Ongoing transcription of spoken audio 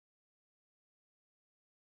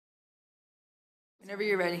Whenever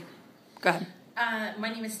you're ready. Go ahead.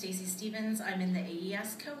 My name is Stacy Stevens. I'm in the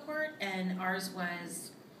AES cohort, and ours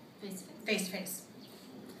was face-to-face.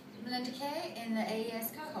 Melinda Kehe in the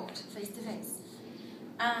AES cohort, face-to-face.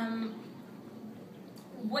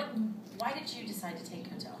 Why did you decide to take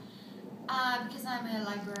COETAIL? Because I'm a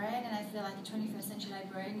librarian, and I feel like a 21st century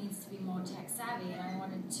librarian needs to be more tech-savvy, and I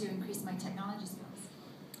wanted to increase my technology skills.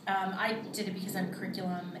 I did it because I'm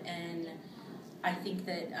curriculum, and I think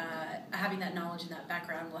that having that knowledge and that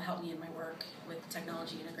background will help me in my work with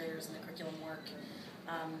technology integrators and the curriculum work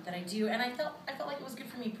that I do. And I felt like it was good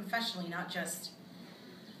for me professionally, not just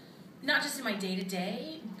in my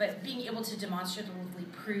day-to-day, but being able to demonstratively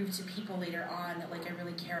prove to people later on that like I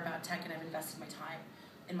really care about tech and I've invested my time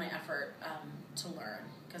and my effort to learn,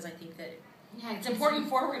 because I think that it's important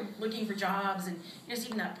forward looking for jobs and just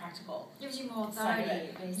even that practical. Gives you more authority,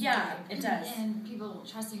 basically. Yeah, it does. And people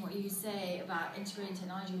trusting what you say about integrating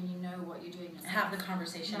technology when you know what you're doing yourself. Have the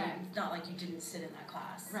conversation. Right. It's not like you didn't sit in that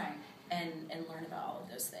class. Right. And learn about all of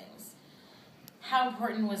those things. How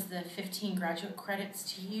important was the 15 graduate credits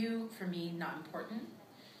to you? For me, not important.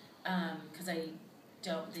 Because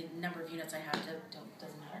the number of units I have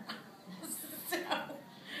doesn't matter. So,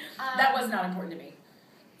 that was not important to me.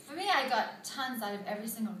 For me, I got tons out of every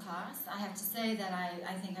single class. I have to say that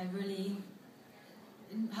I think I really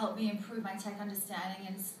helped me improve my tech understanding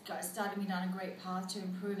and started me down a great path to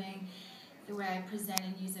improving the way I present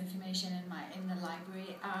and use information in the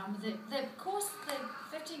library. The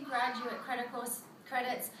 15 graduate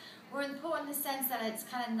credits were important in the sense that it's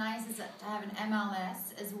kind of nice to have an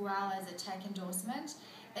MLS as well as a tech endorsement.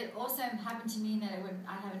 It also happened to mean that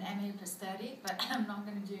I'd have an MA plus 30, but I'm not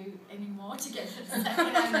going to do any more to get to the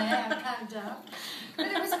second MA. I'm kind of done. But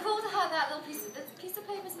it was cool to have that little piece of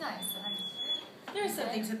paper. Is nice. There's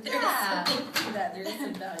something to that. There's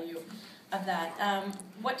some value of that.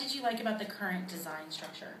 What did you like about the current design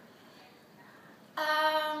structure?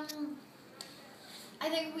 I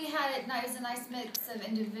think it was a nice mix of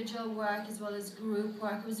individual work as well as group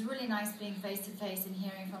work. It was really nice being face-to-face and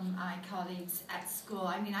hearing from my colleagues at school.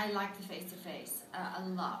 I mean, I like the face-to-face a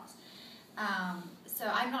lot. So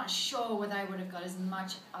I'm not sure whether I would have got as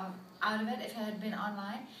much out of it if it had been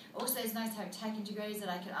online. Also, it's nice to have tech integrators that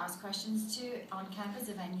I could ask questions to on campus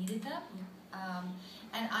if I needed them.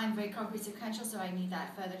 And I'm very consequential, so I need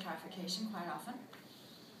that further clarification quite often.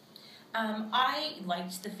 I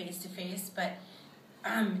liked the face-to-face, but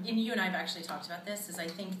and you and I have actually talked about this, is I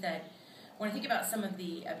think that when I think about some of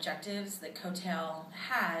the objectives that COETAIL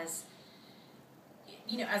has,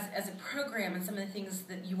 as a program and some of the things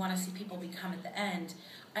that you want to see people become at the end,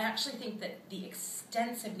 I actually think that the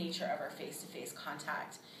extensive nature of our face-to-face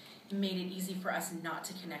contact made it easy for us not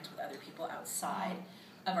to connect with other people outside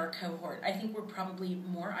of our cohort. I think we're probably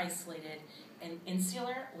more isolated and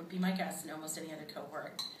insular, would be my guess, than almost any other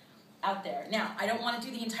cohort out there. Now, I don't want to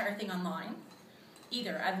do the entire thing online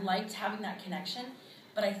either. I've liked having that connection,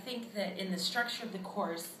 but I think that in the structure of the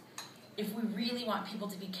course, if we really want people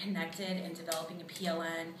to be connected and developing a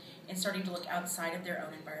PLN and starting to look outside of their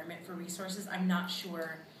own environment for resources, I'm not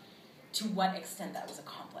sure to what extent that was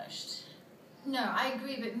accomplished. No, I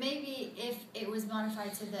agree, but maybe if it was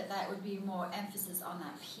modified so that would be more emphasis on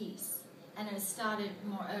that piece, and it started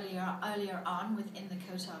more earlier on within the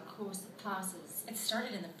COETAIL classes. It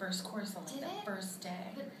started in the first course on the first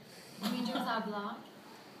day. But can we do with our blog?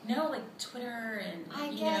 No, like Twitter and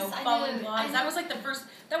following blogs. That was like the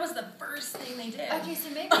first thing they did. Okay, so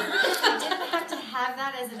maybe we didn't have to have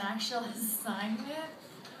that as an actual assignment,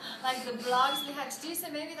 like the blogs we had to do. So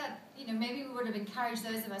maybe maybe we would have encouraged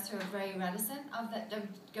those of us who are very reticent of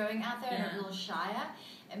going out there and a little shyer.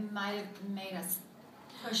 It might have made us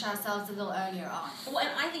push ourselves a little earlier on. Well, and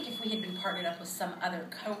I think if we had been partnered up with some other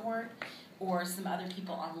cohort or some other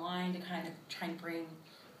people online to kind of try and bring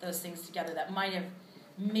those things together, that might have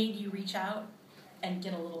made you reach out and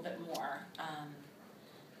get a little bit more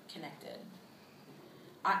connected.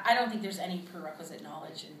 I don't think there's any prerequisite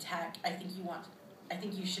knowledge in tech. I think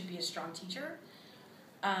you should be a strong teacher.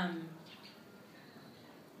 I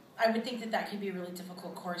would think that could be a really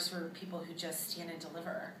difficult course for people who just stand and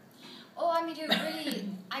deliver. Oh, I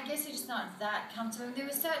mean, I guess you're just not that comfortable. There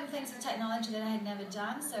were certain things with technology that I had never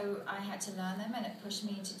done, so I had to learn them, and it pushed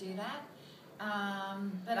me to do that.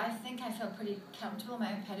 But I think I felt pretty comfortable in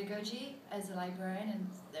my own pedagogy as a librarian, and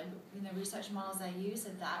the research models I use,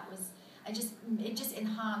 and it just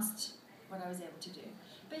enhanced what I was able to do.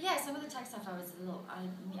 But yeah, some of the tech stuff I learned.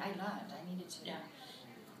 I needed to. Yeah.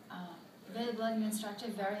 Availability and instructor,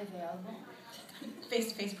 very available.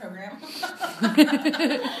 Face-to-face program.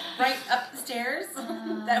 Right up the stairs.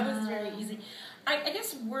 That was very easy. I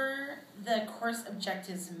guess were the course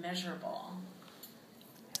objectives measurable?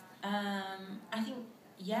 I think,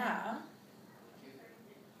 yeah.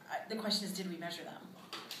 The question is, did we measure them?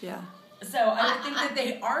 Yeah. So I would think that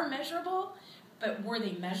they are measurable, but were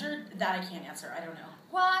they measured? That I can't answer. I don't know.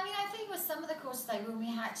 Well, I mean, I think with some of the courses, like when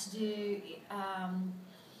we had to do,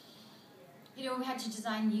 when we had to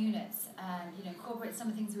design units and, incorporate some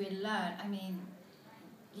of the things we had learned, I mean,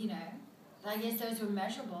 I guess those were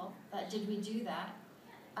measurable, but did we do that?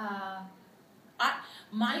 The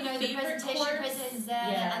presentation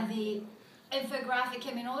and the infographic,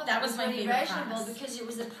 I mean, all of that was really measurable because it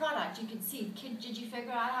was a product. You could see, did you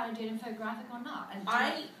figure out how to do an infographic or not? And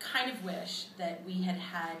I kind of wish that we had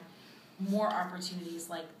had more opportunities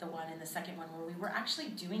like the one and the second one where we were actually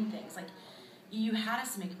doing things. Like, you had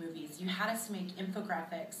us make movies, you had us make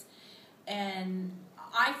infographics, and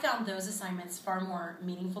I found those assignments far more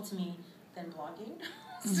meaningful to me than blogging.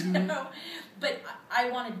 So, but I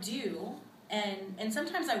want to do, and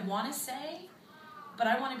sometimes I want to say, but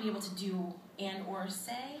I want to be able to do and or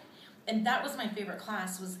say. And that was my favorite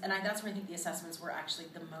class, that's where I think the assessments were actually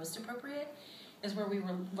the most appropriate, is where we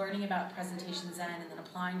were learning about Presentation Zen and then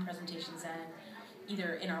applying Presentation Zen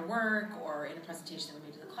either in our work or in a presentation that we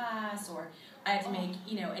made to the class, or I had to make,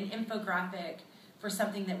 an infographic for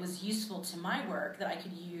something that was useful to my work that I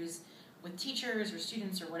could use with teachers or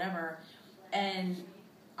students or whatever. And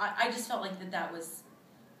I just felt like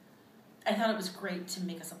I thought it was great to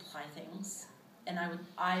make us apply things. And I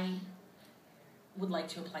would like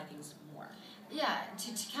to apply things more. Yeah,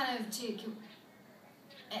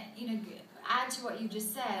 add to what you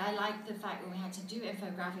just said. I like the fact when we had to do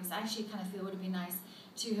infographics. I actually kind of feel it would be nice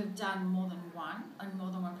to have done more than one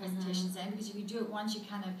presentation Zen, because if you do it once,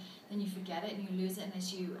 then you forget it and you lose it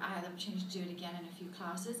unless you have the opportunity to do it again in a few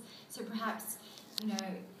classes. So perhaps,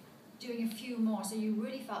 doing a few more so you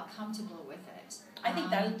really felt comfortable with it. I think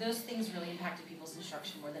those things really impacted people's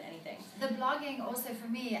instruction more than anything. The blogging also for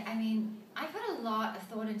me, I mean, I put a lot of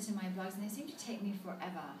thought into my blogs and they seem to take me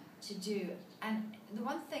forever to do. And the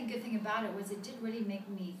good thing about it was it did really make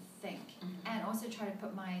me think and also try to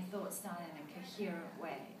put my thoughts down in a coherent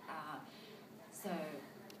way.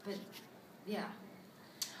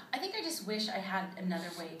 I think I just wish I had another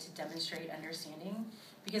way to demonstrate understanding,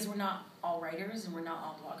 because we're not all writers and we're not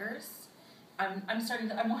all bloggers.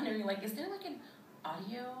 I'm wondering, is there an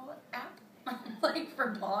audio app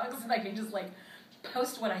for blogs that I can just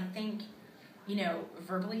post what I think,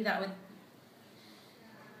 verbally?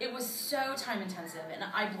 It was so time intensive, and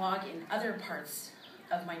I blog in other parts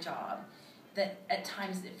of my job that at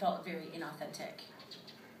times it felt very inauthentic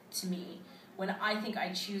to me when I think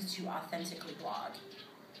I choose to authentically blog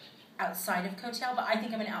outside of COETAIL, but I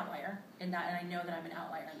think I'm an outlier in that, and I know that I'm an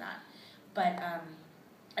outlier in that. But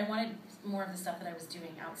I wanted more of the stuff that I was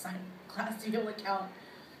doing outside of class to be able to count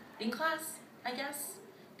in class, I guess,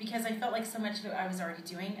 because I felt like so much of it I was already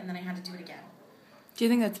doing, and then I had to do it again. Do you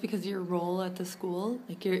think that's because of your role at the school?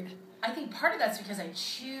 I think part of that's because I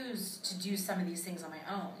choose to do some of these things on my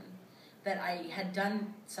own, that I had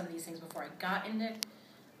done some of these things before I got into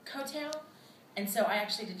COETAIL, and so I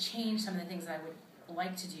actually had to change some of the things that I would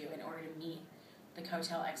like to do in order to meet the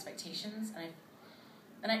COETAIL expectations.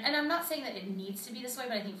 And I'm not saying that it needs to be this way,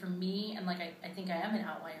 but I think for me, and I think I am an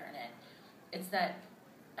outlier in it, it's that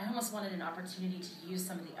I almost wanted an opportunity to use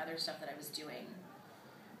some of the other stuff that I was doing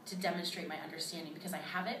to demonstrate my understanding, because I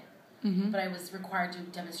have it, but I was required to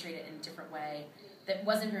demonstrate it in a different way that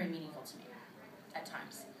wasn't very meaningful to me at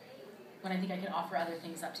times. When I think I could offer other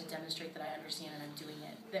things up to demonstrate that I understand and I'm doing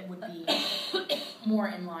it, that would be more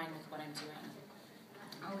in line with what I'm doing.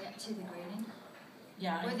 Are we up to the grading?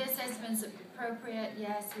 Yeah. Were the assessments appropriate?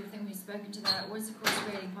 Yes. We think we've spoken to that. Was the course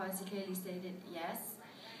grading policy clearly stated? Yes.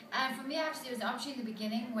 And for me, actually, there was an opportunity in the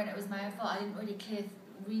beginning when it was my own fault. I didn't really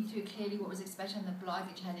read through clearly what was expected on the blog,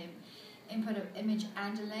 which had input of image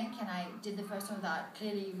and a link, and I did the first one without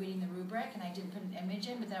clearly reading the rubric, and I didn't put an image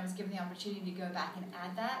in, but then I was given the opportunity to go back and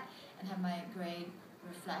add that and have my grade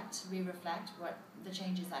reflect what the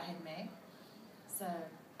changes I had made. So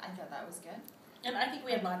I thought that was good. And I think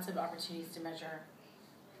we had lots of opportunities to measure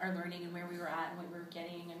our learning and where we were at and what we were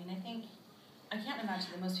getting. I mean, I can't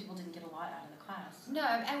imagine that most people didn't get a lot out of the class. No,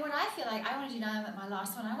 and what I feel like I want to do now at my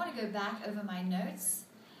last one, I want to go back over my notes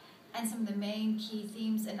and some of the main key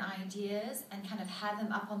themes and ideas and kind of have them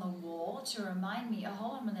up on the wall to remind me, oh,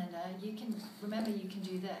 hold on, Melinda, you can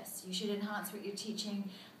do this. You should enhance what you're teaching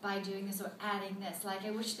by doing this or adding this. I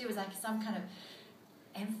wish there was some kind of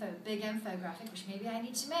big infographic, which maybe I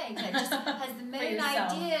need to make, that just has the main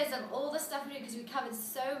ideas of all the stuff we do, because we covered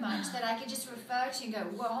so much that I could just refer to and go,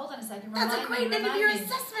 well, hold on a second, That's a great end of your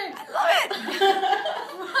assessment. I love it.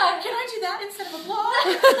 Can I do that instead of a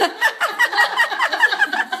blog?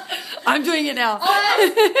 I'm doing it now.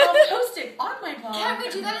 I'll post it on my blog. Can't we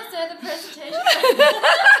do that instead of the presentation?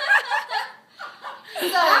 So,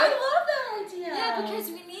 I love that idea. yeah, because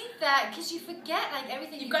we need that, because you forget like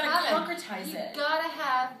everything You've you got to covered. concretize it. You've got to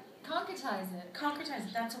have concretize it. Concretize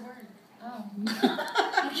it. That's a word. Oh.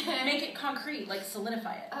 Okay. Make it concrete, like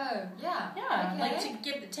solidify it. Oh, yeah. Yeah, Okay. like to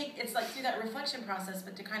take it's like through that reflection process,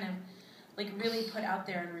 but to kind of like really put out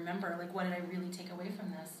there and remember like what did I really take away from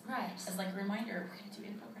this? Right. As like a reminder, we're gonna do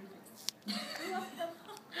infographics.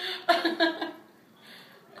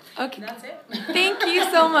 Okay. That's it. Thank you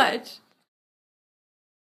so much.